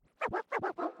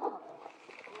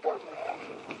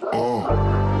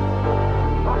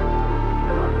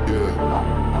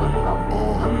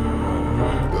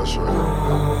That's right.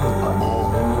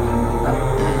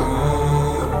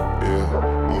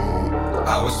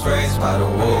 I was raised by the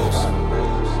wolves.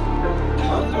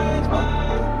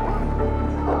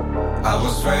 I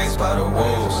was raised by the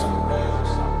wolves.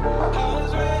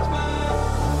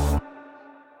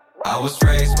 I was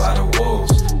raised by the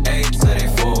wolves. Ate till they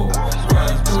full.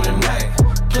 Run through the night,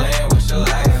 playing with your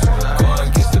life. Go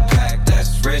against the pack,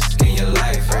 that's risking your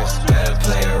life. Better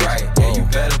play it right, yeah, you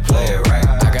better play it right.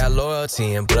 I got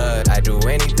loyalty and blood. I do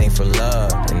anything for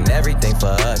love and everything for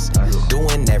us.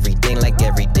 Doing everything like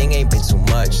everything ain't been too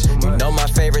much. You know my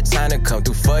favorite time to come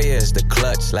through for you is the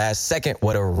clutch. Last second,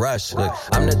 what a rush. Look,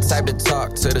 I'm the type to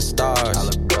talk to the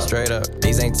stars. Straight up,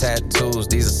 these ain't tattoos,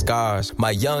 these are scars.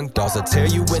 My young dogs will tear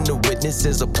you when the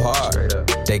witnesses apart.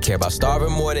 They care about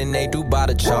starving more than they do by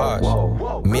the charge.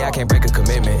 Me, I can't break a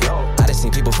commitment. I done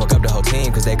seen people fuck up the whole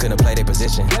team cause they couldn't play their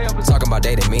position. Talking about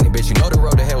they didn't mean it, bitch. You know the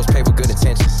road to hell was paved with good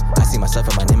intentions. I see myself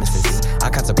and my nemesis. I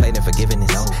contemplating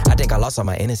forgiveness. I think I lost all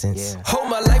my innocence. Whole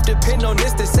my life depend on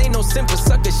this. This ain't no simple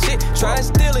sucker shit. Try and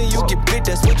steal and you get bit.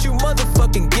 That's what you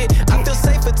motherfucking get. I feel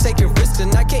safer taking risks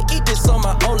and I can't eat this on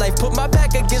my own life. Put my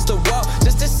back against the wall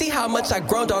just to see how much I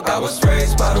grown, dog. I was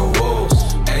raised by the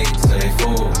wolves. Ate till they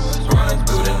full. Run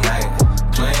through the night,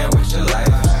 playing with your life.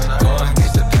 Go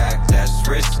against the pack, that's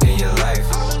risking your life.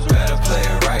 Better play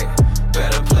it right,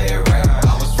 better play it right.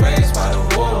 I was raised by the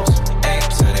wolves. Ate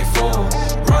till they full.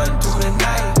 Run through the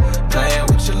night, playing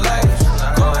with your life.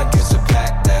 Go against the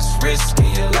pack, that's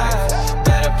risking your life.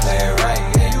 Better play it right,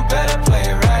 yeah, you better play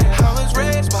it right. I was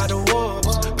raised by the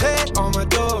wolves, played on my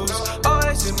doors.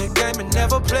 Always in the game and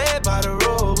never played by the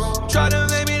rules. Try to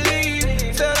make me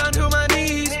leave, fell down to my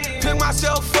knees. Pick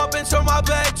myself up and turn my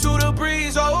back to the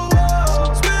breeze. Oh,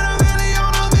 spend a million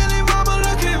on a million, mama,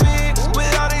 look at me.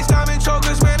 With all these diamond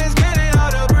chokers, man, it's getting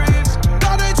hard to breathe.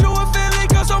 Thought that you were family,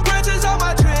 cause some branches on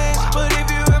my tree. But if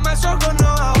you in my circle,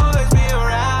 know I'll always be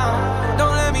around.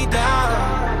 Don't let me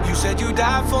down. You said you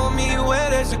died for me, where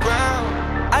there's the ground.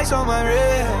 Ice on my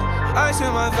wrist, ice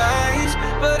in my veins.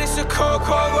 But it's a cold,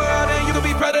 cold world, and you could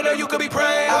be predator, you could be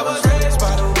prey. I was raised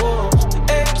by the wolves,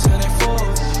 ate till they full.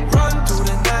 Run through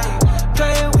the night,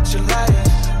 playing with your life.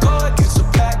 Go against the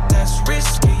pack, that's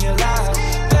risking your life.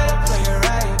 Better play it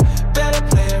right, better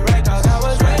play it right. Cause I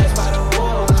was raised by the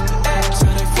wolves, ate till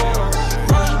they full.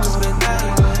 Run through the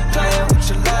night, playing with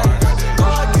your life. Go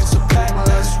against the pack,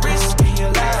 that's risking your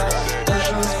life.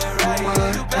 Better play it right,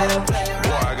 you better play it right.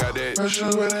 Boy, I got that pressure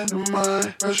within the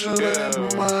mind, pressure within the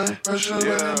mind, pressure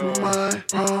within the mind,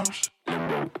 promise.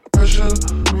 Pressure in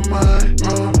the mind,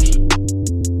 promise.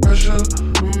 Pressure in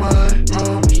the mind,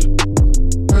 promise.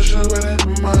 Pressure within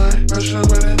the mind, pressure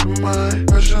within the mind,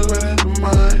 pressure within the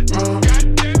mind, promise.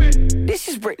 This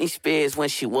is Britney Spears when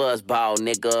she was bald,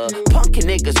 nigga. Punkin'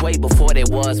 niggas way before they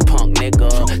was punk,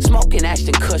 nigga. Smoking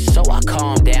Ashton Kush, so I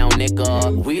calm down,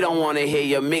 nigga. We don't wanna hear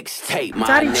your mixtape, my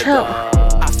Daddy, nigga. chill.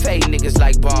 I fade niggas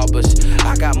like barbers.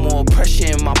 I got more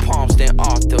pressure in my palms than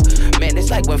Arthur. Man, it's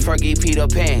like when Fergie peed her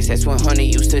pants. That's when Honey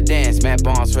used to dance. Matt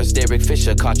Barnes vs. Derek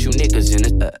Fisher caught you niggas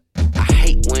in the... I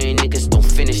hate when niggas don't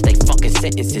finish they fucking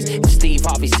sentences. If Steve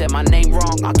Harvey said my name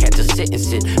wrong, I'll catch a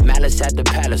sentencing. Malice at the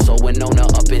palace, or Winona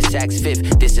up in Saks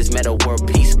Fifth. This is Metal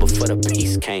World Peace, before the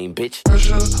peace came, bitch.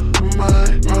 Pressure in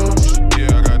my promise.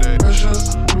 Yeah, I got that. Pressure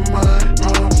in my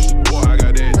promise. Boy, I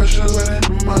got that. Pressure within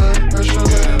my, pressure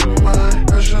within my,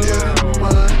 pressure within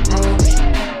my promise.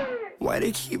 Why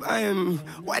they keep eyeing me?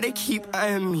 Why they keep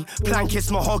eyeing me? Blankets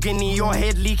mahogany, your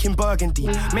head leaking burgundy.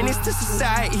 Menace to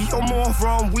society, you're more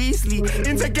Ron Weasley.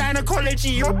 Into gynecology,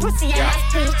 your pussy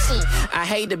ass peachy. I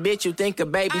hate the bitch you think a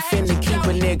baby finna keep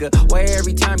a nigga. Where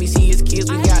every time he see his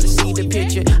kids, we gotta see the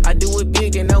picture. I do it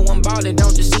big and know I'm ballin',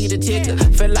 don't just see the ticker.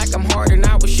 Feel like I'm hard and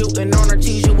I was shooting on her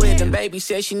teacher with him. Baby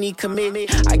said she need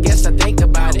commitment, I guess I think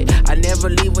about it. I never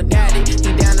leave without it, he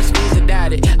down to squeeze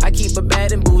without it. I keep a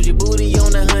bad and bougie booty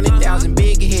on 100,000.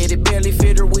 Big headed, barely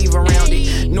fit or weave around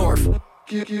it. North.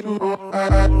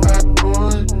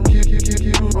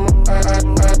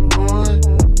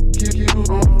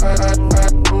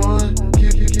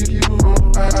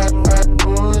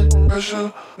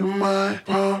 Pressure in my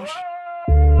palms.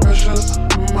 Pressure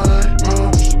in my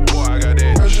palms. Boy, I got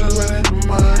that. Pressure within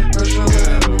my, pressure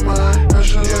within my,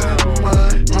 pressure within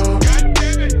my palms.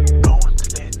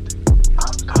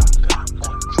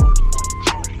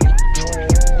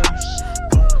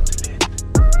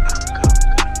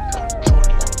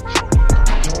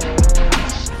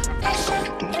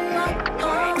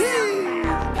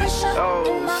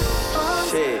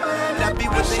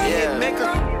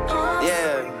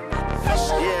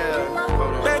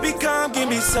 Baby, come give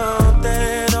me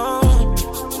something, oh.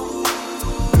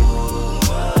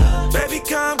 Baby,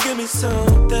 come give me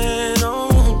something, oh.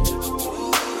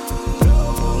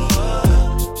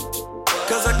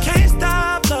 Cause I can't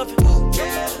stop loving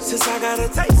since I got a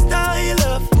taste of your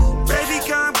love. Baby,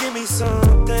 come give me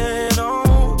something, oh.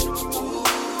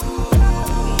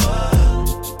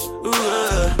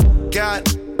 God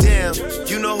damn,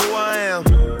 you know who I am.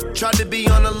 Tried to be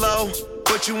on the low,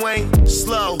 but you ain't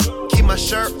slow. Keep my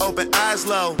shirt open, eyes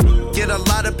low. Get a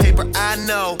lot of paper, I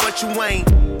know, but you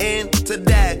ain't into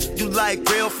that. You like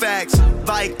real facts.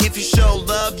 Like if you show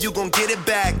love, you gon' get it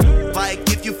back. Like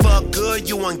if you fuck good,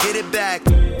 you won't get it back.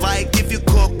 Like if you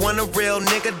cook, want a real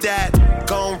nigga that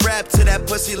gon' rap to that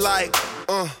pussy like,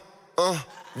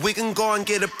 We can go and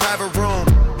get a private room.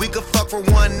 We could fuck for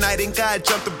one night and God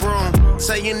jump the broom.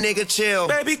 Say your nigga chill.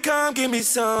 Baby, come give me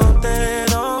something,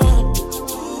 oh.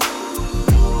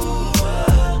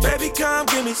 Baby, come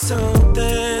give me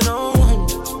something, oh.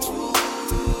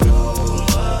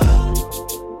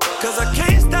 Cause I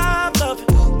can't stop loving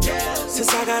since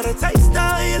I got a taste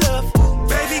of your love.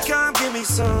 Baby, come give me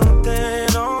something,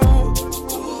 oh.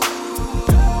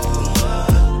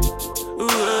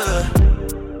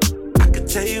 I could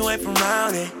tell you ain't from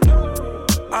round it.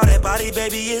 All that body,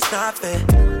 baby, it's not fair.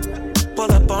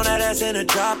 Pull up on that ass in a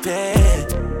drop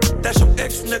it. That's your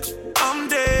ex, nigga, I'm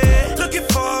dead. Looking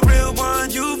for a real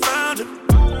one, you found him.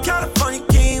 California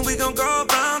king, we gon' go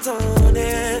bounce on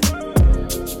it.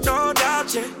 No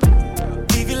doubt, yeah.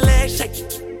 Leave your legs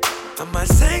shaking. I might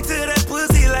sing to that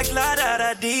pussy like la da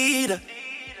da dee da.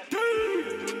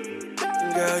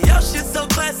 Girl, your shit so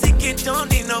classic, it don't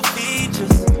need no features.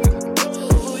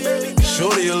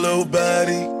 Shorty a little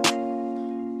body,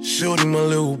 shorty my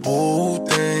little boo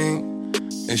thing,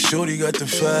 and shorty got the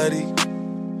fatty.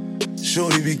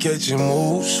 Shorty be catching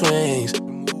mood swings.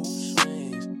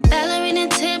 Ballerina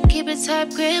tip, keep a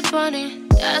tight grip on it.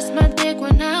 That's my dick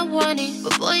when I want it.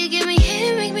 But boy, you give me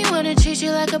hit, make me wanna treat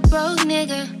you like a broke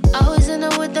nigga. Always in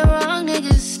there with the wrong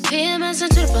niggas. PMS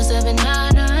and 24/7,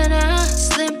 nah.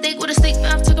 Slim thick with a stick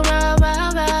mouth, took a rah.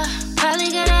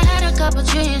 Probably gonna had a couple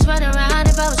dreams running around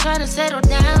if I was trying to settle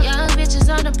down. Young bitches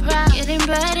on the prowl, getting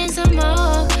bread and some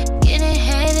more, getting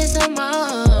head and some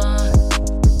more.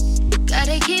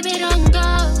 Gotta keep it on go,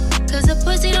 cause the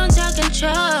pussy don't take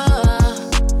control.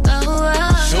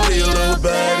 Shorty a little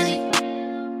baddie,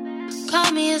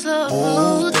 call me his little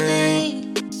boo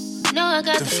thing. Know I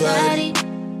got the fatty,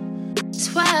 that's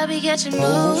why I be catching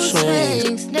mood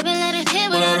swings. Never let it hit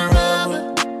without a rubber,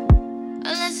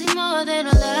 unless he's more than a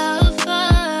lover.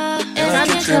 And I'm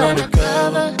just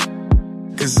undercover,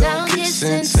 cause I'm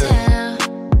kissing town.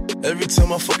 Every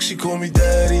time I fuck, she call me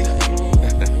daddy.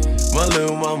 My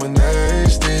little mama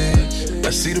nasty.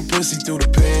 I see the pussy through the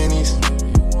panties.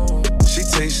 She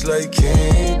tastes like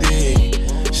candy.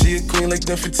 She a queen like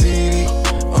Nefertiti.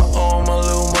 My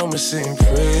little mama sitting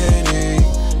pretty.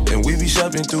 And we be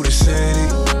shopping through the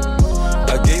city.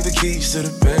 I gave the keys to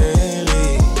the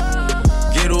Bentley.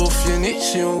 Get off your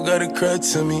knees, you don't gotta cry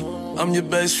to me. I'm your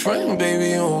best friend, baby,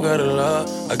 you don't gotta lie.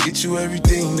 I get you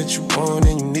everything that you want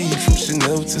and you need. From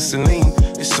Chanel to Celine,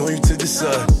 it's on you to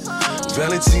decide.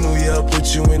 Valentino, yeah, I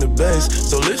put you in the best.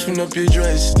 Start lifting up your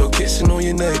dress, start kissing on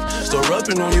your neck, start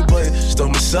rubbing on your butt,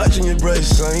 start massaging your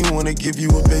breasts. I ain't wanna give you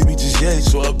a baby just yet,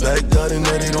 so I backed out and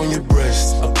nutted on your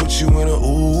breast. I put you in an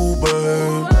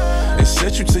Uber and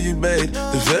sent you to your bed.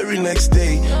 The very next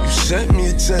day, you sent me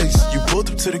a text. You pulled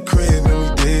up to the crib and we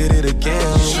did it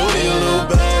again. Shorty a little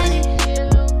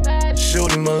baddie,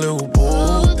 shorty my little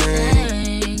boo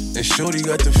thing, and shorty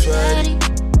got the fatty.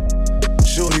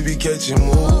 Shorty be catching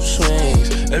mood swings.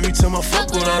 Every time I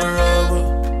fuck without a rubber,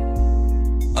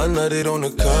 I nutted on the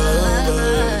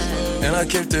covers, and I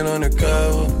kept it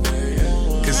undercover,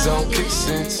 cause I'm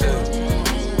kissing too.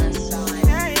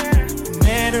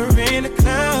 Met her in the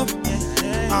club,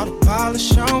 all the ballers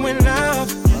showing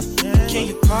love. Can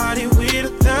you party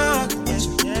with a thug?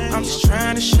 I'm just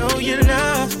trying to show you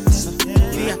love.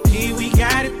 VIP, we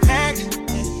got it packed.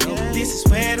 This is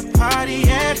where the party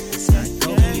at.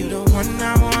 You the one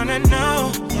I wanna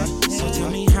know. So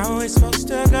tell me how it's supposed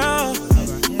to go.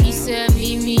 He said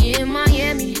meet me in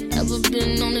Miami. Ever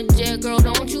been on a jet, girl,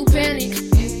 don't you panic.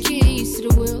 Keys to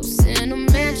the wheels and the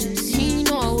mansions. He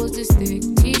know I was this thick,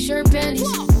 t-shirt panties.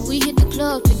 We hit the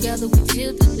club together, we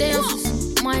tilt the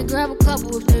dances. Might grab a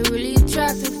couple if they really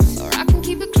attractive. Or I can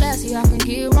keep it classy, I can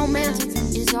get romantic.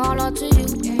 It's all up to you,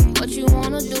 what you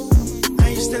wanna do. I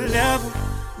used to love him,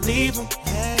 leave him.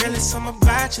 Girl, it's something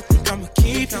about you, think I'ma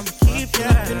keep him. Pull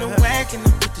up in the wagon, I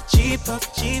put the Jeep up.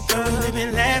 We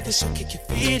living lavish, so kick your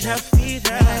feet up.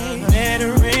 Met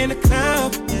her in the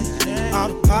club, all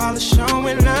the ballers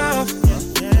showing love.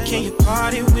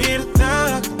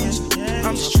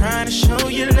 just trying to show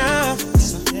you love.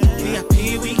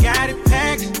 VIP, we got it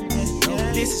packed.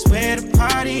 This is where the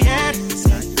party at.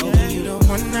 You the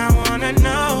one I wanna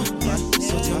know.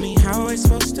 So tell me how it's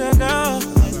supposed to go.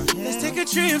 Let's take a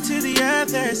trip to the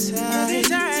other side.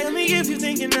 Tell me if you're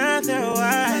thinking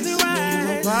otherwise. You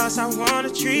a boss, I wanna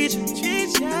treat you.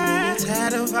 I'm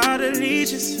tired of all the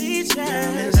leeches.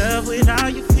 I'm in love with all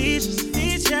your features.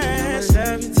 I'ma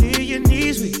love you till your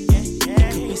knees weak.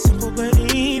 It could be simple, but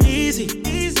it ain't easy.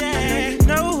 You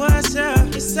know what's up.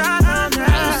 It's all on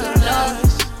us.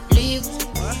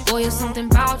 Boy, it's something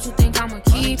about you, think I'ma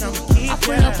keep it. I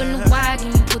pull up in the wagon,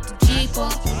 you put the Jeep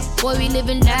up. Boy, we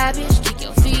living lavish, kick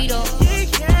your feet up. All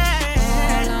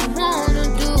I wanna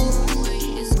do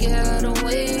is get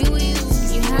away with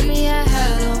you. You had me at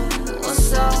hello,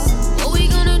 what's up? What we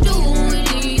gonna do when we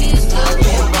leave this club?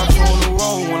 On the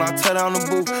road when I tear down the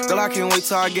booth. Girl, I can't wait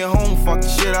till I get home, fuck the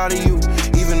shit out of you.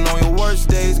 Even on your worst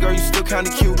days, girl, you still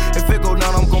kinda cute. If it go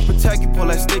down, I'm gon' protect you, pull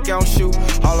that stick out and shoot.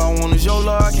 All I want is your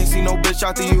love, I can't see no bitch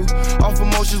after you. Off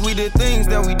emotions, we did things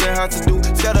that we didn't have to do.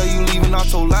 Scared of you leaving, I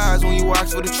told lies when you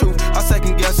asked for the truth. I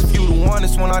second guess if you the one,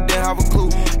 it's when I didn't have a clue.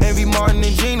 Envy Martin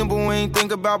and Gina, but we ain't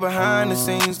think about behind the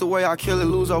scenes. The way I kill it,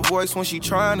 lose her voice when she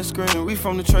trying to scream. We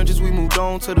from the trenches, we moved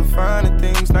on to the finer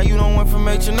things. Now you don't went from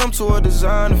H&M to a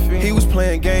designer fiend. He was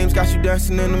playing games, got you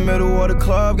dancing in the middle of the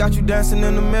club. Got you dancing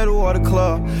in the middle of the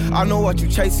club. I know what you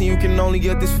chasing, you can only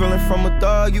get this feeling from a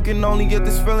thug. You can only get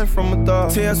this feeling from a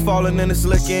thug. Tears falling and it's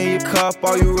liquor in your cup.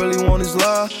 All you really want is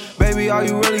love. Baby, all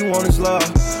you really want is love.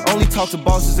 Only talk to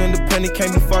bosses independent,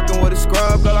 can't be fucking with a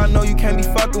scrub. Girl, I know you can't be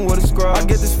fucking with a scrub. I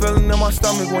get this feeling in my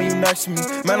stomach when you next to me.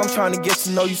 Man, I'm trying to get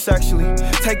to know you sexually.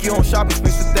 Take you on shopping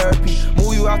sprees for therapy.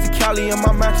 Move you out to Cali and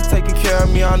my match is taking care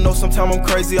of me. I know sometimes I'm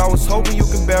crazy, I was hoping you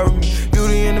could bury me.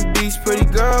 Beauty and the Beast, pretty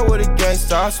girl with a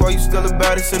gangster. I swear you still the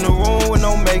baddest in the room with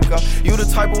no makeup. You the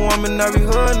type of woman every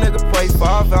hood nigga pray for.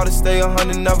 I vow to stay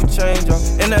 100, never change up.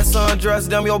 In that sundress,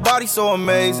 damn, your body so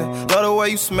amazing. Love the way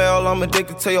you smell, I'm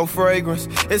addicted to your fragrance.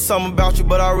 It's something about you,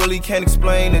 but I really can't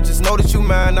explain it. Just know that you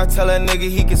mine, I tell that nigga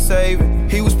he can save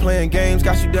it. He was playing games,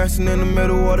 got you dancing in the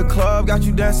middle of the club. Got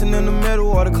you dancing in the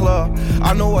middle of the club.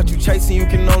 I know what you chasing, you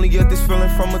can only get this feeling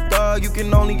from a thug. You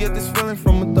can only get this feeling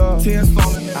from a thug. Tears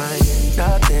falling in. I ain't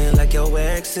nothing like your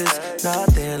exes,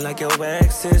 nothing like your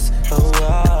exes. Oh,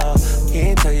 wow. He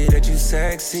ain't tell you that you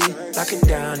sexy. Lock it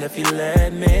down if you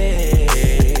let me.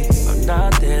 I'm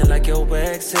nothing like your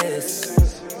exes.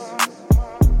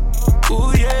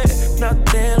 Ooh yeah,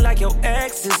 nothing like your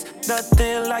exes,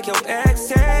 nothing like your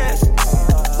exes.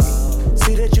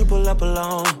 See that you pull up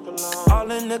alone, all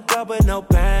in the club with no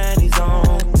panties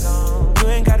on. You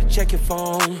ain't gotta check your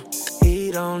phone,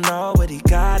 he don't know what he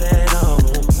got it on.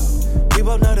 We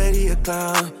both know that he a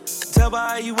clown. Tell by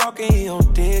how you walking, he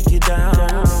don't dig you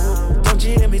down. Don't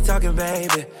you hear me talking,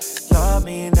 baby? Love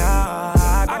me now.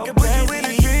 I can put you in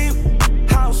a dream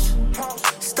house,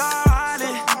 Star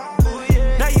Island.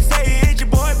 Now you say he ain't your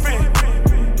boyfriend.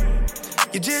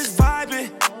 You just vibing.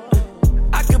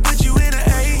 I can put you in an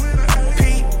AP,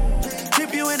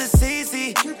 tip you in a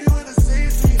CC.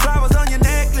 Flowers on your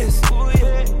necklace,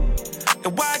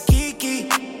 and Waikiki.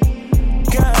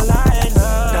 Girl, I ain't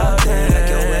nothing like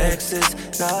your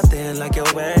exes, nothing like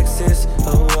your exes.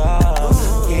 Oh,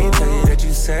 wow. He ain't tell you that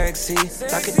you sexy.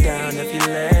 Lock it down if you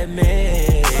let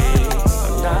me.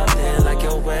 I'm nothing like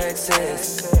your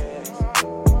exes.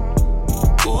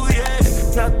 Ooh, yeah.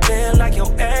 Nothing like your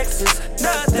exes,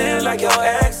 nothing like your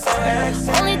exes.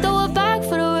 Only throw it back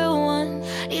for the real one.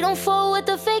 You don't fall with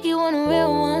the fake, you want a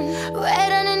real one. Right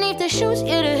underneath the shoes,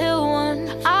 you're the hill one.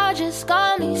 I just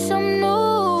got me some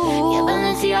new. Yeah,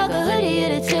 Balenciaga hoodie,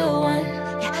 you're the teal one.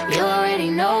 Yeah, you already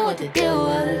know what the deal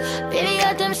was. Baby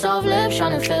got them soft lips,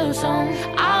 tryna feel some.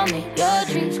 I'll make your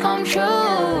dreams come true.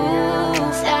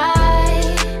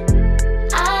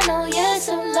 I know you're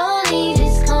so lonely,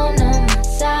 just come to my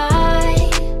side.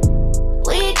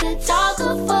 We could talk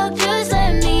or fuck, just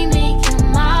let me make you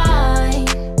mine.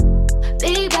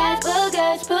 Big bags,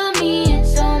 baguettes, put me in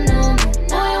some number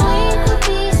 9. We could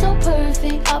be so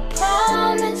perfect, I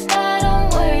promise that I'm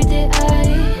worth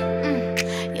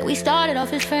it. Yeah, we started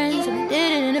off as friends, and we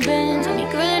did it in the Benz. And we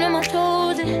grilling in my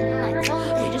toes, and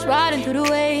we just riding through the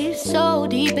waves, so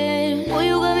deep in. Boy,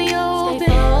 you got me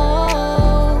open.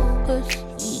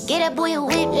 Get up, boy, you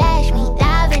whiplash me,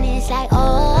 diving, it's like,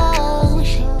 oh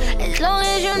shit. As long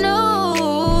as you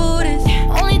know this,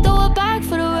 only throw it back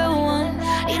for the real one.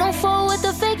 You don't fall with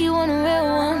the fake, you want a real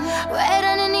one. Right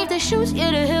underneath the shoes,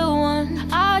 you're the hill one.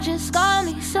 I just got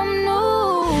me some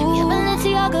new. Yeah,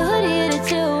 Balenciaga hoodie, you're the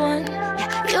teal one.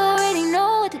 Yeah, you already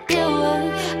know what the deal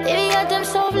was. Baby got them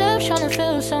soft lips, tryna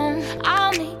feel some.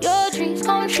 I'll make your dreams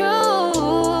come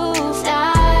true.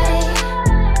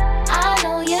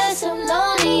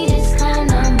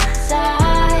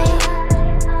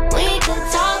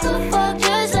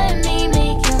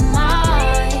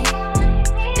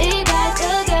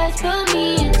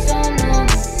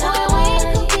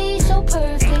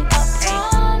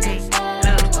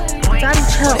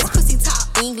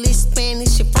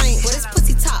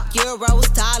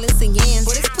 euros, dollars, and yens.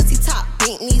 Boy, this pussy top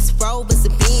Bentleys, Rovers,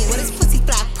 and Benz. Boy, this pussy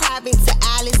fly private to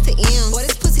Alice to M. Boy,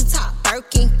 this pussy top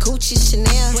Birkin, Gucci,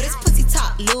 Chanel. Boy, this pussy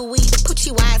top Louis,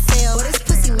 Gucci, YSL. Boy, this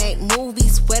pussy make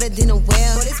movies wetter than a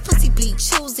well. Boy, this pussy be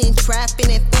choosing,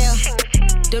 trapping, and fell.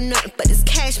 Don't nothing but this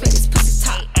cash, man, this pussy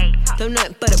top. Don't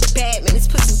nothing but a bad man, this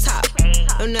pussy top.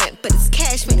 Don't nothing but this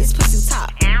cash, man, this pussy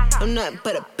top. Don't nothing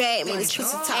but a bad man, this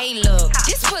pussy top. Hey, look,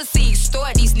 this pussy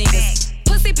extort these niggas.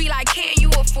 Pussy be like, can you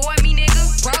afford me,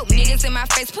 nigga? Broke niggas in my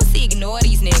face, pussy ignore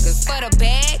these niggas. For the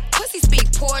bag, pussy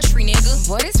speak poetry, nigga.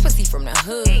 Boy, this pussy from the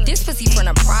hood. This pussy from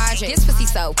the project. This pussy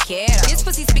so ghetto. This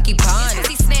pussy speak Ebonics. This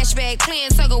pussy snatch bag, playing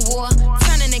tug of war.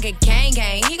 Turn a nigga gang,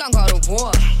 he gon' go to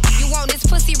war. You want this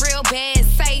pussy real bad?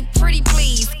 Say pretty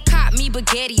please. Cop me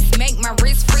baguettes, make my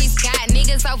wrist freeze. Got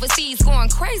niggas overseas going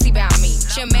crazy about me.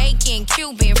 Jamaican,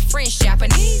 Cuban, French,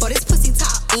 Japanese. Boy, this pussy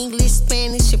top English,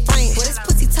 Spanish, and French. Boy, this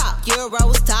pussy top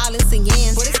euros, dollars, and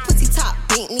yens. Boy, this pussy top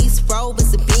Bentleys,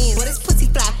 Rovers, and Benz. Boy, this pussy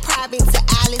fly private to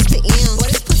Alice to M. Boy,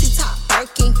 this pussy top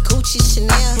Birkin, Gucci,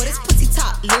 Chanel. Boy, this pussy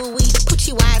top Louis,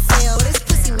 Gucci, YSL. Boy, this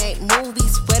pussy make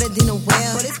movies wetter than a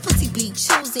well. Boy, this pussy be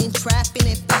choosing, trapping,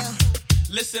 and fell.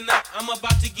 Listen up, I'm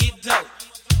about to get dope.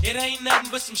 It ain't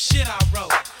nothing but some shit I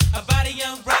wrote about a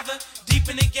young brother deep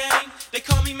in the game. They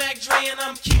call me Mac Dre and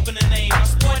I'm keeping the name. I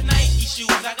sport Nike shoes,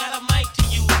 I got a mic to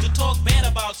use to talk bad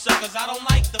about suckers. I don't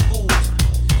like the fools.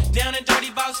 Down and dirty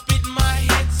about spitting my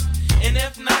hits, and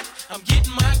if not, I'm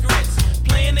getting my grits.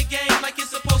 Playing the game like it's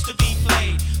supposed to be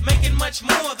played, making much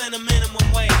more than a minimum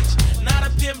wage. Not a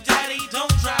pimp daddy,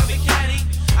 don't drive a caddy.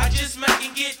 I just make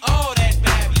and get all that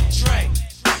babby Dre.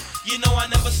 You know I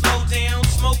never slow down,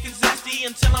 smoking zesty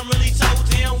until I'm really toe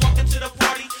down. Walking to the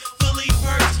party, fully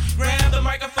perched. Grab the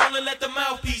microphone and let the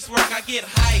mouthpiece work. I get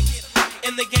hyped,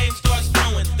 and the game starts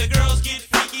flowing. The girls get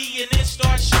freaky and it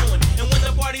starts showing. And when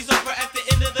the party's over at the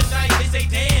end of the night, they say,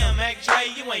 damn, Mac Dre,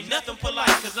 you ain't nothing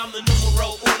polite. Cause I'm the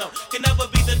numero uno, can never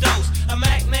be the dose. A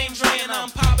Mac named Dre and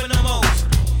I'm popping the most.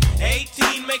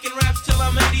 18 making raps till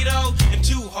I'm 80 though. And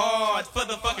too hard for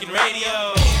the fucking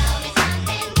radio.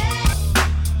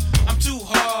 Too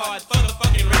hard for the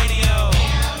fucking radio.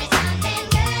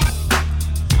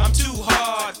 I'm too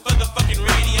hard for the fucking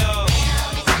radio.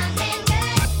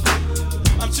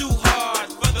 I'm too hard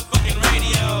for the fucking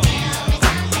radio.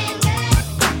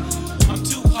 I'm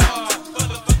too hard for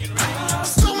the fucking radio.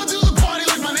 Someone to the party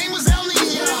like my name was El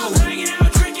Nino. Hanging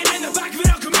out, drinking in the back of an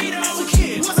El Camino. As a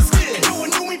kid, was a skid, and no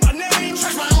one knew me by name.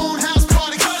 Trashed my own house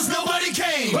party cause nobody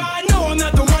came. I know I'm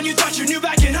not the one you thought you knew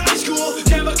back in high school.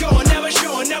 Never going, never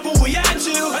showing, never we had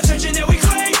to. Attention that we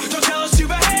claim, don't tell us to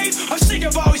behave. I'm sick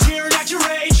of always hearing at your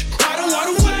age. I don't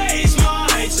want to waste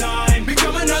my time.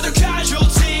 Become another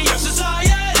casualty of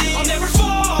society. I'll never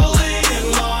fall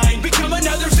in line. Become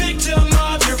another victim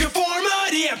of your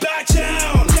conformity. And back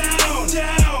down, down, down,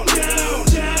 down,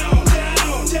 down,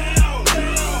 down, down, down,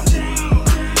 down,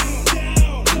 down.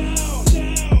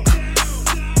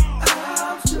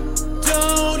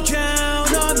 Don't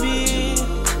count on me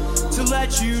to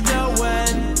let you know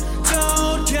when.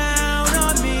 Don't count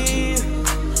on me,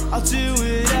 I'll do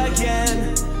it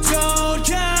again. Don't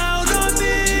count on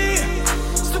me,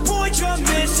 it's the point you're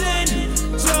missing.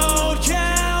 Don't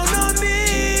count on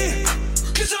me,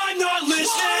 cause I'm not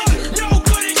listening. No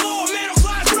good anymore, middle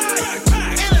class right.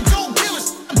 And I don't give a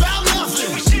about nothing.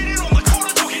 You be sitting on the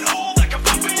corner talking all like a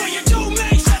puppet. But you do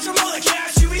make sense from all the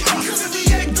cash you be huffing. Cause if the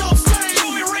egg don't stay,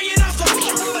 You'll be ringing off the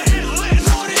floor from the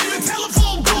headless. in a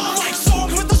telephone bar. Like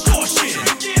songs with distortion,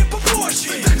 get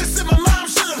proportion. That just said my mom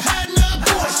should have had an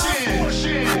abortion.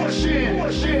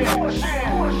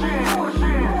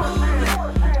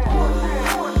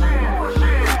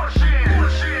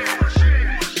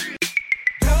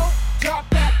 Don't drop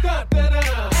that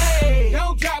da-da-da. Hey,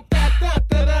 don't drop that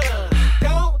da-da-da.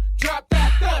 Don't drop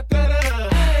that da-da-da.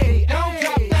 Hey, don't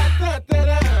drop that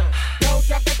da-da-da. Don't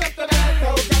drop that da-da-da.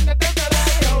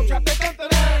 Don't drop that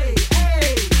da-da-da.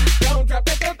 Hey, don't drop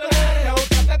that da-da-da. Don't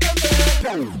drop that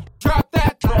da-da-da. Drop that.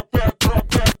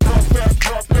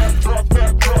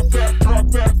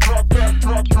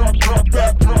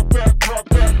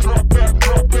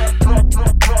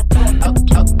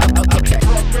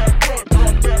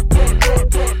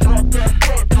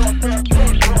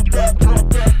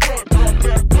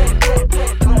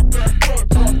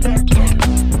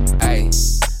 Ay,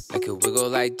 make it wiggle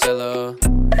like Jello.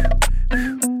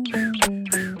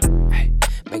 Ay,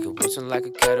 make it whistle like a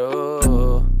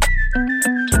kettle.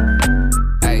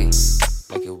 Ay,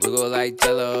 make it wiggle like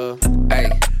Jello. Ay,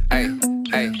 ay,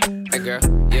 ay, ay, girl,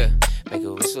 yeah. Make it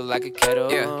whistle like a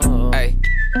kettle. Yeah, ay.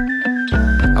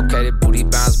 Okay, that booty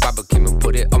bounce, Baba came and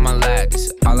put it on my lap. This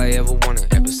is all I ever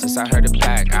wanted ever since since I heard it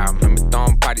back. I remember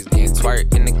throwing parties, getting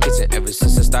twerk in the kitchen. Ever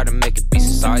since I started making beats,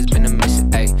 it's always been a mission,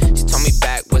 ayy. She told me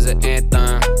back was an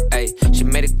anthem, ayy. She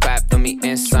made it clap for me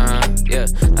and some, yeah.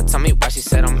 Now tell me why she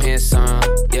said I'm handsome,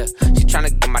 yeah. She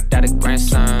tryna get my dad a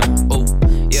grandson, ooh,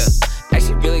 yeah.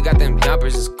 She really got them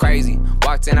jumpers, it's crazy.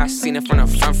 Walked in, I seen it from the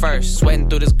front first. Sweating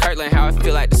through this Kirtland, how I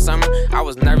feel like the summer. I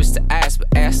was nervous to ask,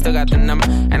 but I still got the number.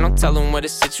 And I'm telling where the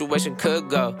situation could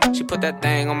go. She put that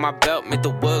thing on my belt, made the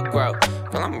wood grow.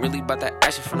 Girl, I'm really about that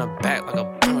action from the back like a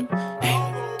bummer. Hey,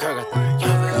 girl got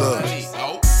the look.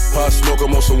 Pop Smoke,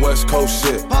 I'm on some West Coast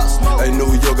shit. Hey,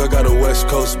 New York, I got a West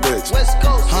Coast bitch. West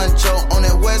Coast. Huncho on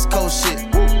that West Coast shit.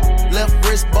 Left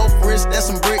wrist, both wrists, that's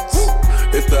some bricks.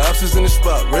 If the ops is in the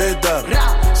spot, red dot.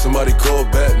 Somebody call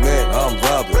Batman, I'm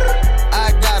Robin.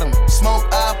 I got him, smoke,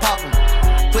 I pop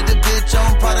him. Put the bitch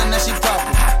on Prada, now she poppin'.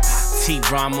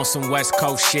 T-Rom on some West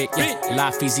Coast shit, yeah.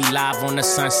 Life Easy live on the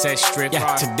Sunset Strip,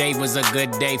 yeah. Today was a good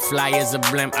day, fly as a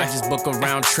blimp. I just book a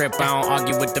round trip, I don't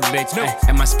argue with the bitch. No.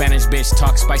 And my Spanish bitch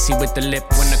talk spicy with the lip.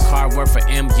 When the car work for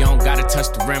M, you don't gotta touch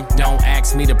the rim. Don't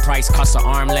ask me the price, cost an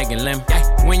arm, leg, and limb.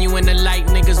 When you in the light,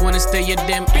 niggas wanna steal your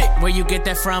dim. Where you get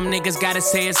that from, niggas gotta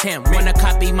say it's him. Wanna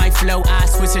copy my flow, I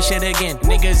switch the shit again.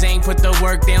 Niggas ain't put the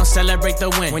work, they don't celebrate the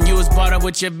win. When you was brought up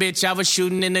with your bitch, I was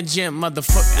shooting in the gym,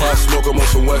 motherfucker. Pop Smoke, I'm on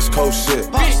some West Coast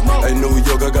shit. Hey, New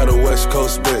York, I got a West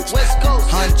Coast bitch. West Coast.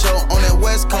 Huncho on that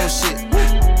West Coast shit.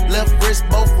 Left wrist,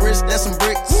 both wrists, that's some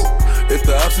bricks. If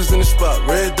the ops is in the spot,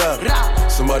 red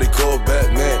dot. Somebody call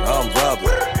Batman, I'm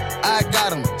Robin. I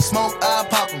got him, smoke, I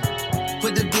pop him.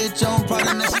 Put the bitch on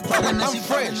Prada, now she Prada, now she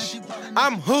fresh.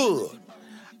 I'm hood.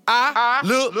 I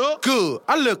look good.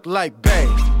 I look like Bae.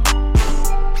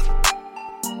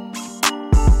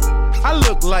 I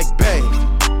look like Bae.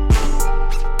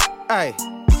 Ay.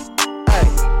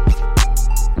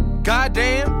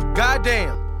 Goddamn,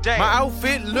 goddamn. My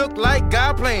outfit look like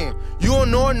God playing. You don't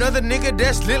know another nigga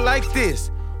that's lit like this.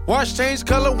 Watch change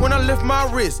color when I lift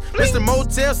my wrist. It's the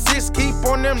Motel 6, keep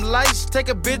on them lights. Take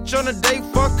a bitch on a date,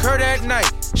 fuck her that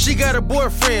night. She got a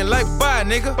boyfriend, like bye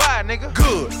nigga. Bye nigga.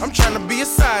 Good, I'm tryna be a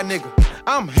side nigga.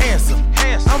 I'm handsome,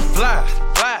 I'm fly,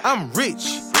 I'm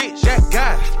rich, that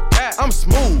guy. I'm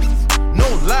smooth, no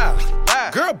lie.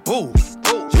 Girl boo,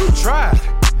 you try.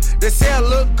 They say I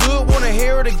look good, wanna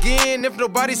hear it again. If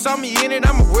nobody saw me in it,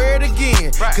 I'ma wear it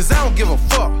again. Cause I don't give a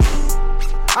fuck.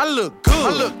 I look good.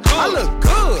 I look good. I look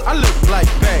good. I look like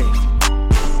Bae.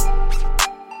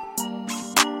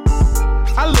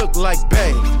 I look like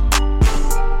Bae.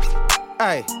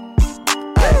 Ay.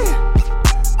 Ay.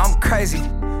 I'm crazy.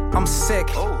 I'm sick.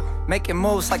 Making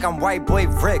moves like I'm white boy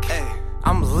Rick.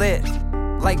 I'm lit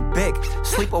like Big.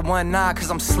 Sleep with one eye cause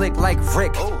I'm slick like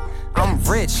Rick. I'm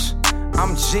rich.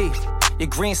 I'm G. Your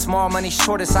green small money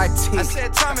short as IT. I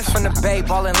said Thomas. From the Bay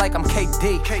ballin' like I'm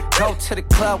KD. Go to the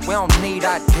club, we don't need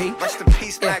ID. Rest in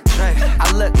peace, Mac Dre.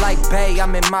 I look like Bay,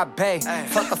 I'm in my Bay.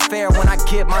 Fuck a fair when I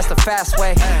get monster fast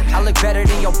way. I look better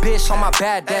than your bitch on my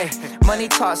bad day. Money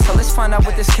talk, so let's find out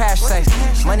what this cash say.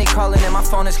 Money calling and my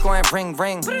phone is going ring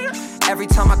ring. Every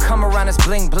time I come around it's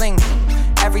bling bling.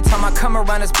 Every time I come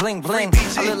around it's bling bling.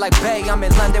 I look like Bay, I'm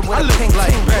in London with a pink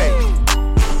like Bay.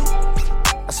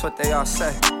 That's what they all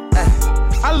say.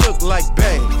 I look like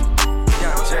Bae.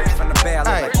 Young Jerry from the Bay, I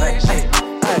look like Bae.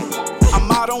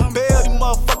 I'm out on bail, these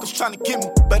motherfuckers tryna get me.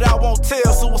 But I won't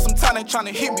tell, so with some time they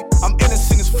tryna hit me. I'm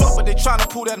innocent as fuck, but they tryna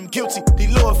prove that I'm guilty.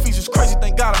 These lower fees is crazy,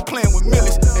 thank God I'm playing with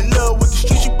millions. In love with the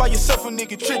streets, you by yourself a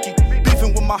nigga tricky.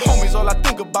 Beefing with my homies, all I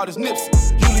think about is Nipsey.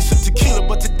 Usually some tequila,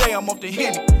 but today I'm off the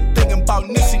Henny. Thinking about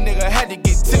Nipsey, nigga, had to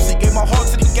get tipsy. Gave my heart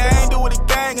to the gang, do it a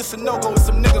gang, it's a no-go. It's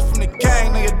some niggas from the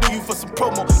gang, nigga, do you for some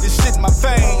promo. This shit in my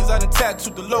veins, I done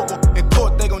tattooed the logo. In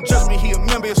court, they gon' judge me, he a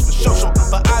member, it's for show.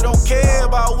 But I don't care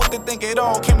about what they think at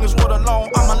all. Came this world alone,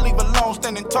 I'ma leave alone,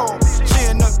 standing tall.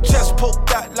 Chin up, chest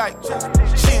poked out like,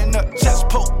 chin up, chest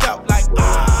poked out like,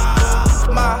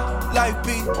 my life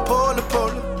be polar,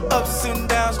 ups and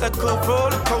downs like a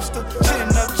roller coaster. Chin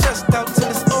up, chest out till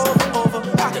it's over.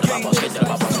 I can't chase it.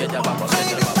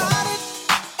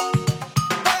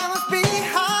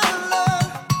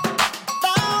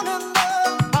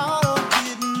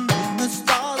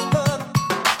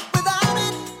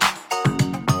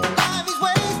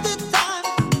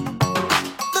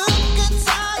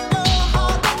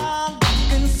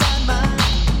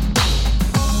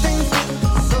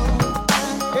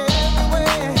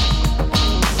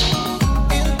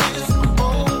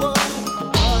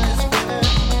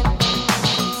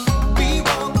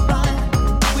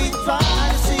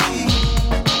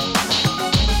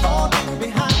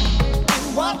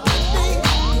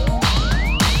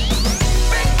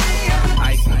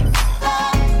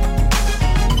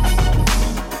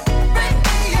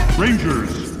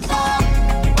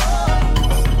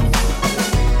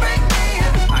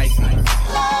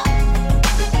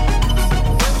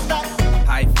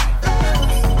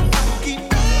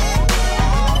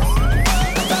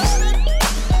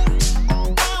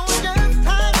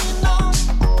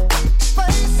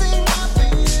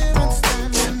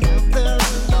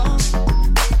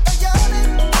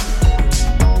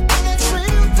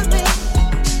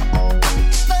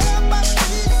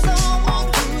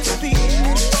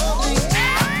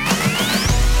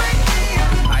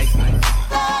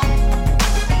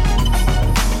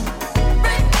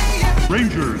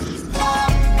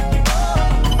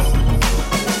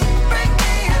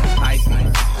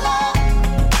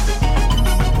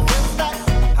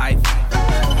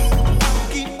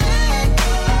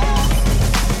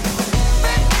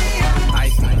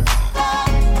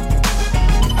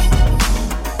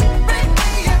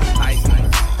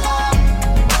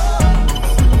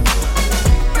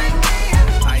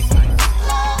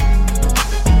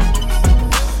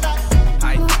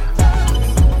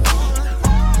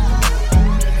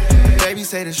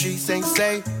 say the streets ain't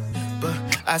safe, but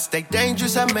I stay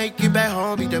dangerous. I make it back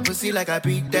home, beat the pussy like I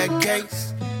beat that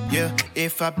case. Yeah,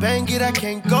 if I bang it, I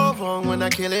can't go wrong. When I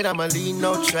kill it, I'ma leave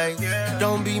no trace.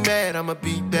 Don't be mad, I'ma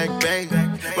beat back, baby.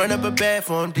 Run up a bad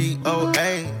from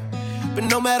DOA. But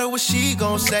no matter what she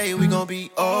gon' say, we gon'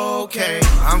 be okay.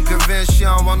 I'm convinced she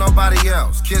don't want nobody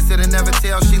else. Kiss it and never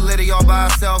tell, she litty all by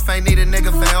herself. Ain't need a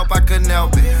nigga for help, I couldn't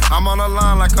help it. I'm on the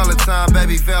line like all the time,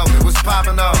 baby velvet. What's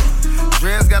poppin' up?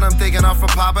 Dreads got them thinking off for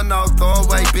poppin' up. Throw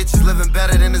away, bitches living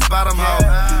better than this bottom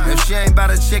hoe. If she ain't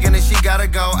bout a chicken, then she gotta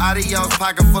go. Adios,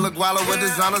 pocket full of guala with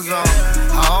designers on.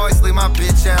 I always leave my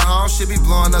bitch at home. She be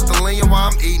blowing up the linear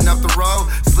while I'm eating up the road.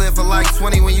 Slid for like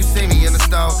 20 when you see me in the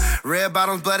store. Red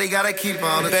bottoms, bloody, gotta keep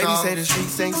on the baby toe. say the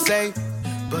streets ain't safe,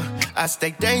 but I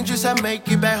stay dangerous. I make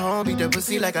it back home, beat the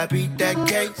pussy like I beat that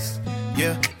case.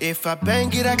 Yeah, if I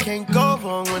bang it, I can't go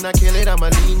wrong. When I kill it, I'ma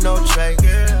leave no trace.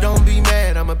 Don't be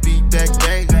mad, I'ma beat back,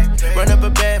 baby. Run up a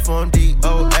bad from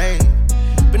DOA.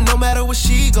 But no matter what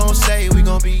she gon' say, we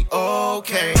gon' be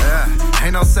okay. Yeah,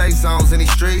 ain't no safe zones in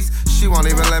these streets. She won't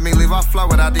even let me leave off flow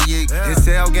without the yeek. It's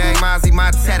Hell Gang, Mozzie, my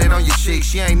tatted on your cheek.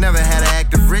 She ain't never had an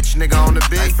active rich nigga on the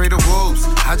beat. Free the wolves,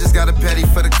 I just got a petty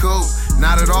for the coupe.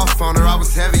 Knotted off on her, I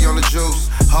was heavy on the juice.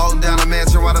 Holding down the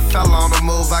mansion while the fella on the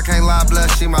move. I can't lie,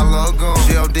 blood, she my little goon.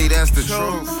 G.O.D, that's the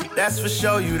truth. That's for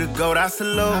sure, you the GOAT, I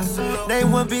salute.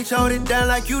 Name one bitch, hold it down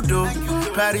like you do.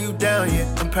 Proud of you down, yeah,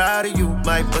 I'm proud of you.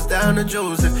 Might bust down the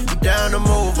jewels if you down to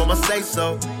move, I'ma say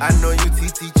so. I know you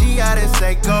TTG, I didn't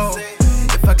say go.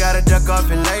 If I gotta duck off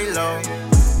and lay low,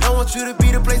 I want you to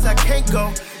be the place I can't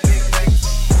go.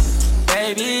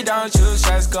 Baby, don't you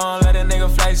stress, gon' let a nigga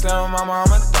flex, little mama,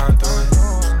 I'ma thumb through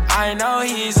it. I know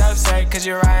he's upset, cause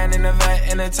you're riding in the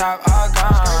vet in the top, all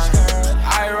gone.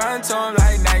 I run to him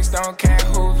like next, don't care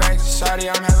who vex, shawty,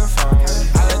 I'm having fun.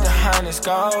 I let the hundreds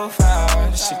go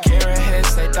fast, Shakira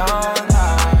hits, they don't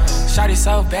lie. Shawty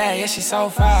so bad, yeah, she so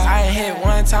fast. I ain't hit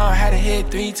one time, had to hit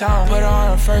 3 times. Put her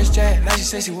on her first jet, now she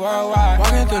says she worldwide.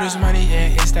 Walking through this money,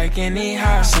 yeah, it's like any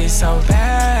house. She's so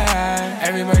bad,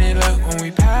 everybody look when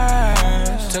we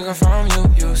pass. Took her from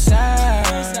you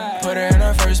sad. Put her in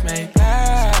her first made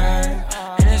bag.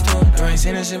 And it's dope, you ain't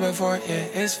seen this shit before,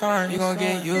 yeah, it's fine. You gon'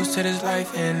 get used to this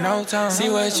life in no time. See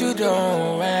what you doing,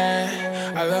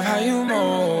 I love how you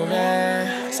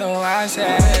moving. So I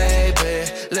say,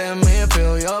 baby, let me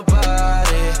feel your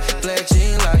body,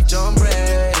 flexing like John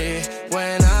Brady.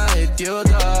 When I hit you,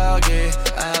 doggy,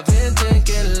 I've been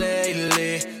thinking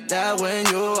lately that when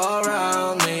you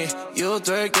around me, you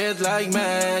twerk it like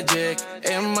magic.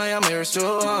 In Miami, it's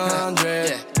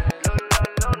 200.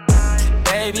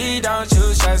 Baby, don't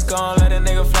you stress, gon' let a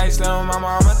nigga flex, little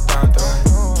mama, I'ma thumb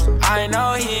through it. I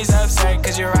know he's upset,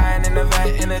 cause you're riding in the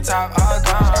vet in the top, all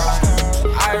gone.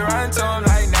 I run to him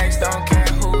like next, don't care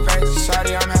who vex,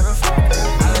 shawty, I'm having fun.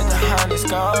 I let the hundreds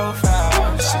go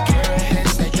fast, Shakira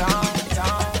hits, they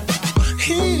don't.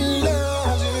 He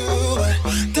loves you, but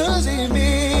does he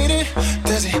mean it?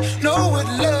 Does he know what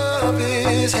love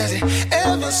is? Has he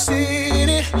ever seen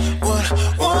it?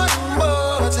 One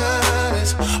more time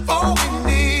is all we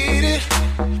needed.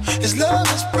 His love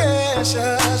is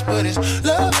precious, but his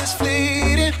love is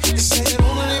fleeting. They say it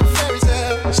only in fairy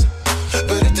tales,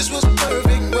 but if this was a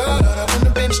perfect world, I wouldn't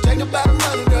have been straight about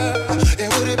another girl. It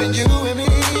would have been you and me,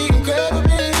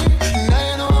 incredibly. Now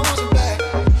you know I wasn't back.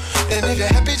 And if you're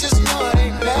happy, just know I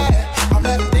ain't mad. I'm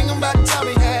not even thinking about the time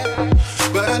we had,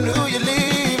 but I knew you'd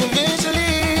leave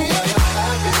eventually. Well, you're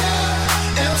happy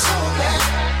now, and I'm so glad,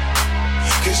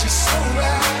 cause you're so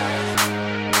right.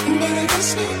 But I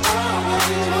guess we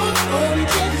always want what we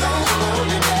can't find.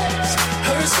 Loneliness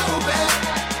hurts so bad,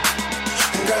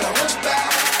 girl, I was bad.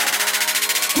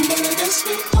 But I guess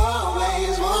we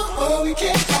always want what we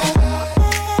can't find.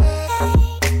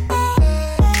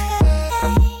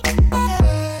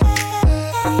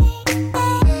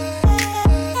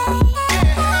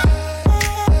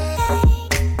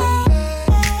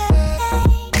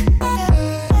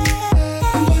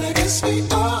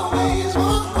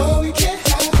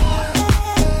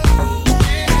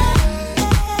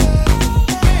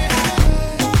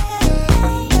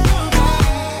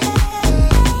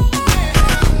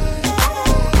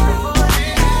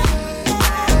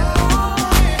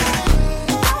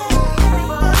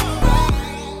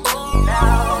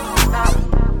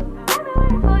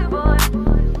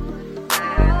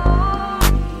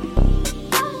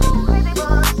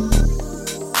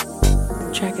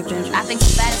 I think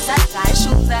it's bad satire,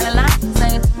 shoots out of line.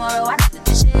 Saying tomorrow, I think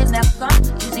this shit is never gone.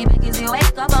 Easy big, easy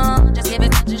wake, come on. Just give as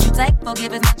much as you take,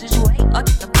 forgive as much as you hate. Or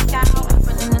just a pick out,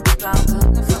 rapping in the crowd,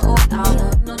 cooking for all out.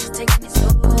 No, just taking it slow.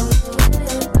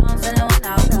 I'm feeling one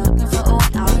out, looking for all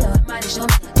out. Somebody show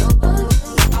me the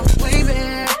door.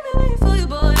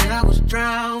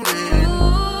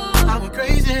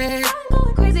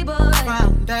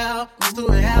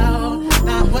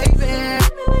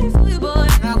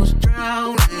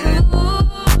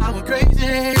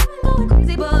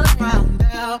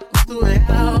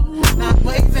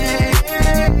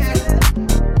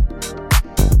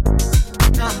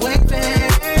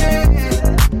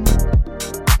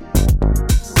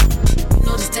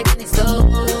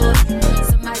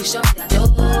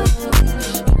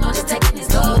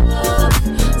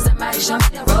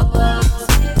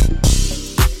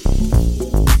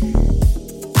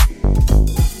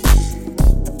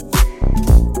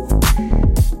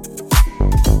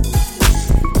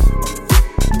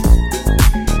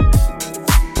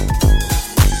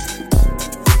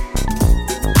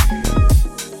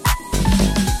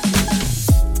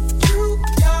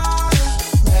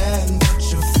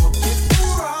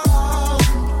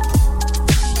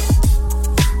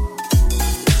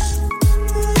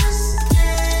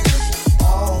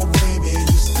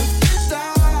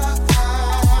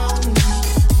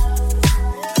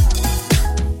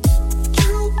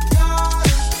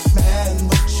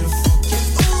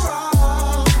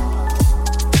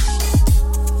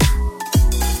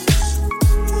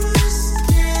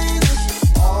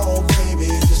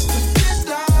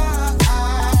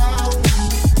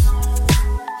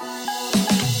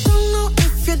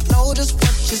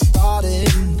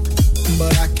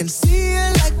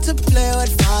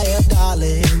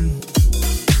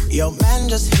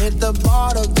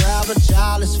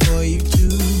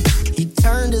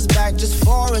 behind his back just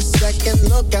for a second.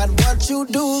 Look at what you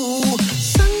do.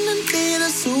 Sending me the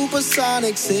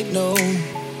supersonic signal.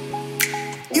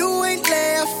 You ain't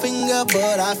lay a finger,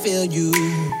 but I feel you.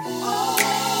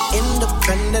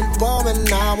 Independent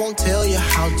woman, I won't tell you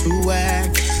how to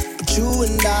act. But you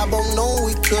and I both know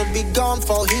we could be gone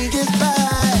before he gets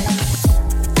back.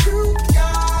 You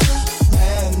got a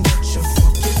man, but you're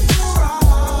fucking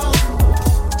wrong.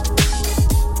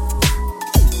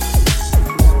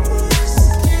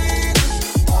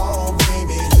 Oh,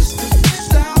 baby, just to get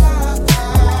down.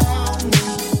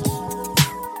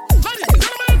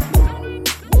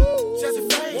 Just a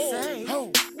face. Oh,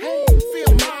 hey,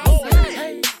 feel my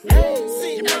hey, hey.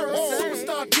 See you,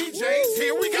 superstar DJs,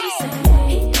 here we go.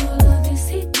 He do love this,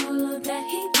 he do love that,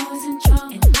 he always in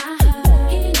trouble. And I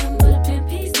heard he ain't nothing but a pimp,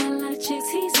 he's got a lot of chicks,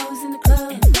 he's always in the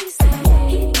club. And they say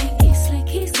he think he's slick,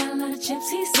 he's got a lot of chips,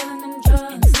 he's selling them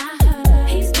drugs. And I heard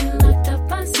he's been locked up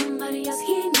by somebody else,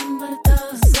 he ain't nothing but a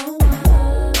thug. So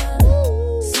what?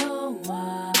 So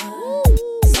what?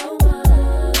 So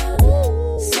what?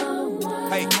 So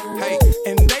what? Hey,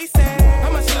 and they say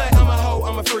I'm a slut, I'm a hoe,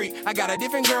 I'm a freak. I got a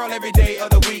different girl every day of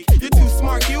the week. You're too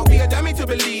smart, you be a dummy to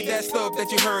believe that stuff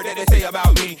that you heard that they say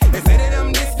about me. They say that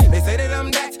I'm this, they say that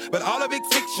I'm that, but all of it's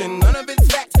fiction, none of it's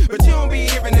facts. But you don't be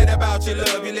hearing that about your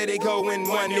love. You let it go in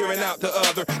one ear and out the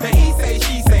other. Now he say,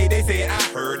 she say, they say I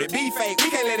heard it. Be fake, we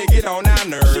can't let it get on our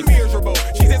nerves. She miserable,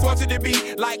 she just wants you to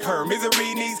be like her.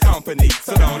 Misery needs company,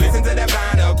 so don't listen to that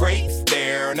vine of grapes.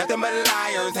 They're nothing but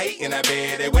liars, hating. I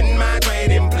bet they wouldn't mind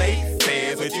trading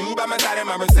places with you by my side in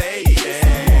my Mercedes.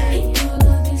 He do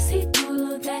love this, he do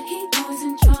love that, he always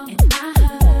in trouble. And I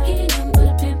heard he ain't nothing but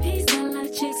a pimp, he's got a lot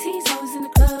of chicks, he's always in the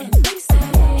club. And they say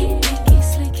he think he's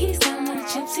slick, he's got a lot of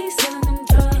chips, he's selling them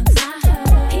drugs. I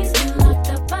heard he's been locked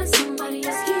up by somebody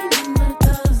else, he ain't nothing but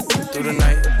a thug. Through the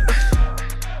night,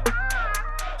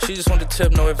 she just want the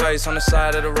tip, no advice. On the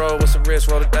side of the road, what's the risk?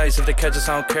 Roll the dice. If they catch us,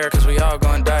 I don't care, cause we all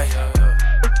gonna die.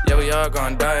 Yeah, we all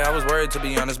gonna die. I was worried, to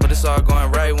be honest, but it's all going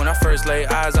right. When I first laid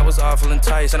eyes, I was awful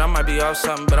enticed. And I might be off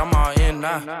something, but I'm all in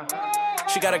now.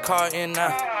 She got a car in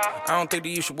now. I don't think that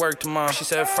you should work tomorrow. She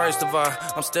said, first of all,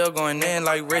 I'm still going in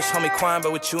like rich homie Quan,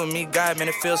 but with you and me, God, man,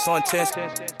 it feels so intense.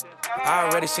 I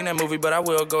already seen that movie, but I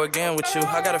will go again with you.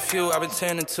 I got a few I've been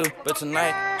tending to, but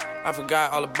tonight, I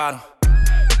forgot all about them.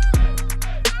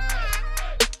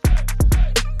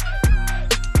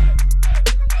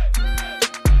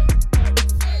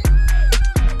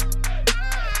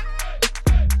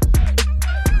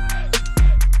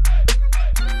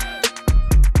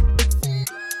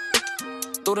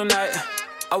 Through the night,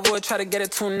 I would try to get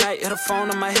it tonight. Hit a phone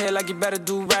on my head like you better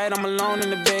do right. I'm alone in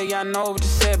the bed, yeah, I know what you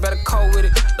said, better cope with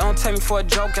it. Don't take me for a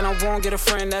joke and I won't get a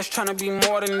friend that's trying to be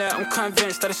more than that. I'm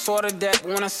convinced that it's sort of that,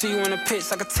 but when I see you in the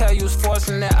pits, I can tell you it's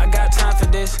forcing that. I got time for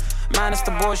this, minus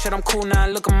the bullshit, I'm cool now,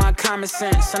 look at my common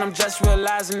sense. And I'm just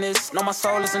realizing this, know my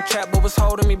soul isn't trapped, but what's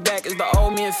holding me back is the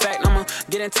old me. In fact, I'ma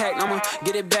get intact, I'ma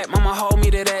get it back, mama hold me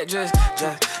to that.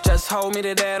 Just hold me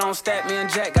to that, don't stack me and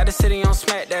Jack, got the city on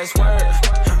smack, that's word.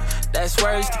 That's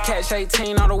words to catch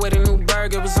 18 all the way to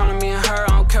Newburgh. It was only me and her,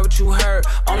 I don't care what you heard.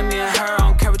 Only me and her, I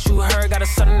don't care what you heard. Got a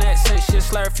southern accent, she'll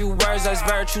slur a few words. That's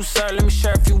very true, sir, let me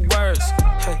share a few words.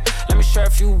 Hey, let me share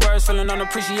a few words. Feeling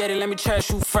unappreciated, let me cherish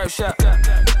you first, yeah.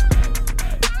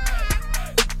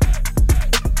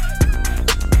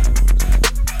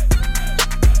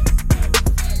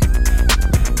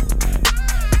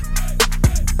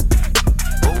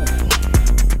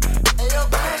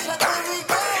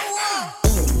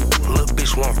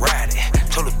 Won't ride it.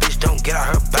 Told the bitch don't get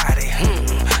out her body.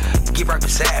 Get right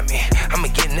beside me. I'ma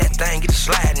get in that thing, get it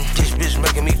sliding. This bitch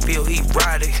making me feel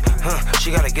erotic. She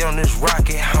gotta get on this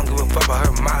rocket. I don't give a fuck about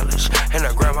her mileage. And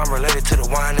her grandma related to the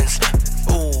whinings.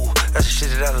 Ooh, that's the shit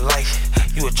that I like.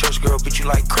 You a church girl, bitch, you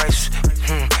like Christ.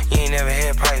 You ain't never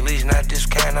had probably least not this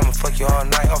kind. I'ma fuck you all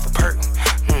night off a perk.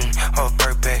 Off a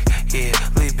perk back. Yeah,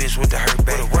 leave bitch with the hurt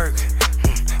back. Where to work?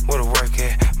 Where to work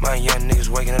at? My young niggas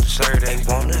waking up to serve. They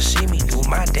wanna see me do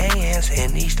my dance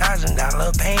in these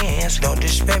 $1,000 pants. Don't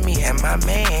disrespect me and my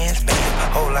mans.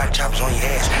 Bam, whole lot of choppers on your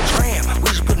ass. Scram, we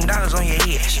just putting dollars on your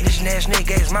ass. This ass nigga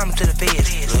gave his mama to the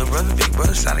feds. Little brother, big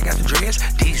brother, side I got the dress.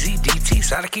 DZ, DT,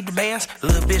 side I keep the bands.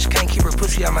 Little bitch can't keep her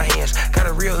pussy out my hands. Got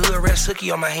a real hood red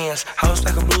sookie on my hands. Whole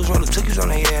stack of blues rolling tookies on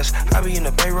their ass. I be in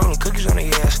the bay rolling cookies on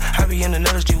their ass. I be in the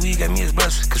nutters, weed got me as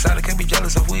blessed. Cause I can't be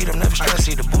jealous of weed, I'm never stressed. I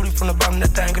see the booty from the bottom, that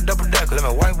thing a double decker. Let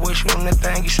my white boy shoot on that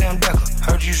thing, you Sam Decker.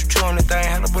 Heard you used to chew on that thing,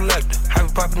 Hannibal Lecter. I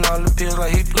be popping all the pills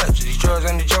like Heath Ledger. These drugs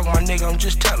ain't a joke, my nigga, I'm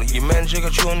just telling. Your manager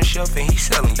got you on the shelf and he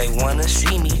selling. They wanna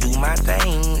see me do my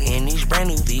thing in these brand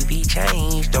new VV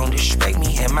chains. Don't disrespect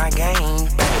me and my game.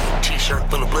 T-shirt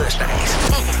full of blood stains.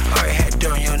 Already had right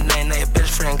there on your name. Now your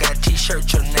best friend got a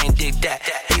t-shirt, your name, dig that.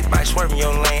 Big bike swerving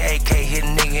your lane, AK hit a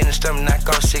nigga in the stomach, knock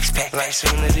off 6-pack. Like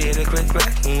soon as he hit a click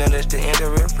clack, you know that's the end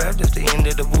of rip rap, that's the end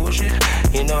of the bullshit.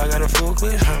 You know I got a full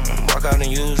clip, walk out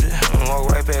and use it. Walk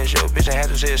right past your bitch and had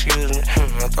to say excuse me.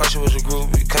 I thought she was a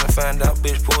groupie, couldn't find out,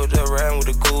 bitch pulled up around with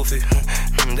a goofy.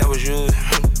 That was you.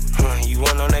 You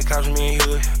went on that couch with me and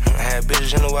Huey. I had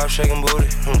bitches in the wife shaking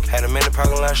booty. Had them in the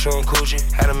parking lot showing coochie.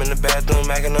 Had them in the bathroom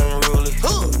macking unruly.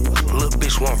 Little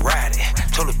bitch won't ride it.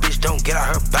 Told the bitch don't get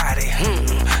out her body.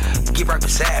 Get right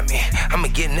beside me. I'ma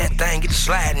get in that thing, get to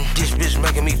sliding. This bitch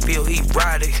making me feel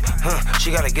erotic.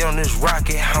 She gotta get on this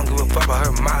rocket. I don't give a fuck about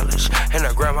her mileage. And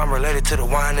her grandma related to the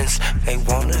whinings. They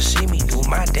wanna see me do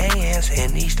my dance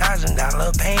in these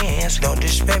 $1,000 pants. Don't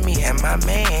disrespect me and my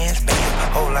mans.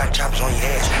 Bam, whole lot of choppers on your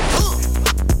ass.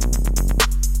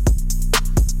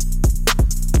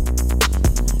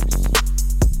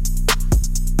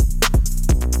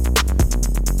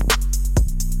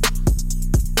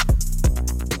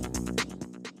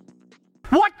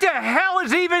 What the hell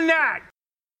is even that?